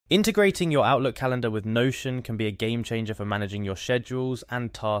Integrating your Outlook calendar with Notion can be a game changer for managing your schedules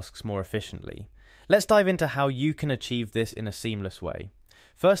and tasks more efficiently. Let's dive into how you can achieve this in a seamless way.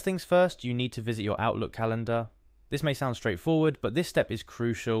 First things first, you need to visit your Outlook calendar. This may sound straightforward, but this step is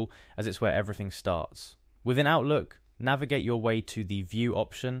crucial as it's where everything starts. Within Outlook, navigate your way to the View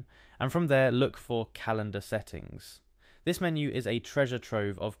option, and from there look for Calendar Settings. This menu is a treasure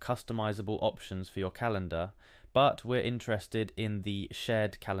trove of customizable options for your calendar, but we're interested in the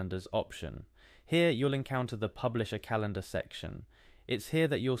Shared Calendars option. Here you'll encounter the Publish a Calendar section. It's here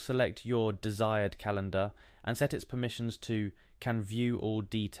that you'll select your desired calendar and set its permissions to Can View All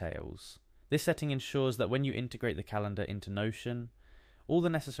Details. This setting ensures that when you integrate the calendar into Notion, all the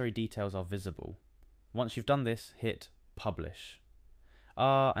necessary details are visible. Once you've done this, hit Publish.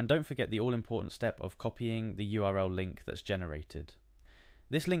 And don't forget the all-important step of copying the URL link that's generated.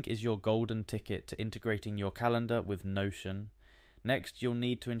 This link is your golden ticket to integrating your calendar with Notion. Next, you'll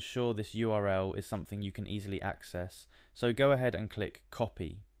need to ensure this URL is something you can easily access, so go ahead and click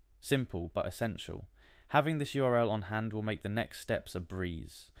Copy. Simple but essential. Having this URL on hand will make the next steps a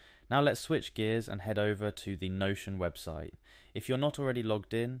breeze. Now let's switch gears and head over to the Notion website. If you're not already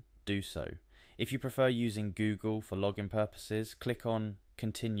logged in, do so. If you prefer using Google for login purposes, click on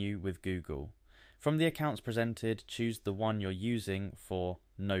Continue with Google. From the accounts presented, choose the one you're using for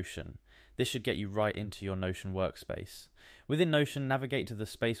Notion. This should get you right into your Notion workspace. Within Notion, navigate to the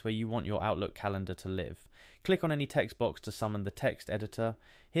space where you want your Outlook calendar to live. Click on any text box to summon the text editor.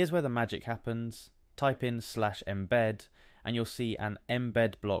 Here's where the magic happens. Type in /embed and you'll see an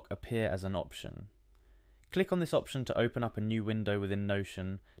embed block appear as an option. Click on this option to open up a new window within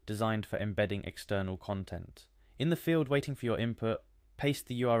Notion designed for embedding external content. In the field waiting for your input, paste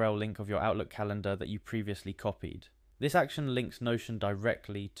the URL link of your Outlook calendar that you previously copied. This action links Notion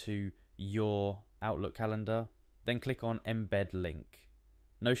directly to your Outlook calendar, then click on Embed Link.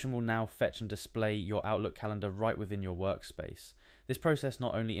 Notion will now fetch and display your Outlook calendar right within your workspace. This process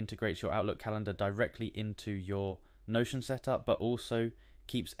not only integrates your Outlook calendar directly into your Notion setup, but also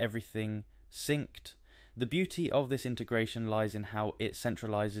keeps everything synced. The beauty of this integration lies in how it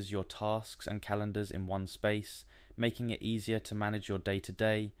centralizes your tasks and calendars in one space, making it easier to manage your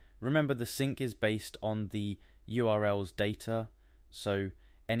day-to-day. Remember, the sync is based on the URL's data, so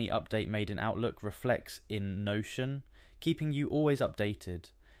any update made in Outlook reflects in Notion, keeping you always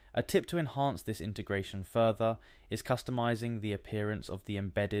updated. A tip to enhance this integration further is customizing the appearance of the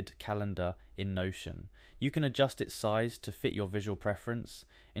embedded calendar in Notion. You can adjust its size to fit your visual preference,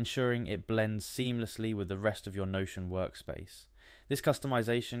 ensuring it blends seamlessly with the rest of your Notion workspace. This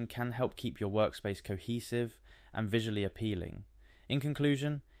customization can help keep your workspace cohesive and visually appealing. In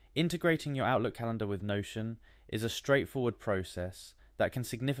conclusion, integrating your Outlook calendar with Notion is a straightforward process that can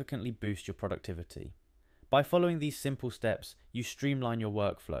significantly boost your productivity. By following these simple steps, you streamline your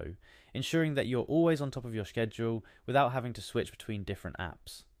workflow, ensuring that you're always on top of your schedule without having to switch between different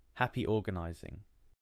apps. Happy organizing!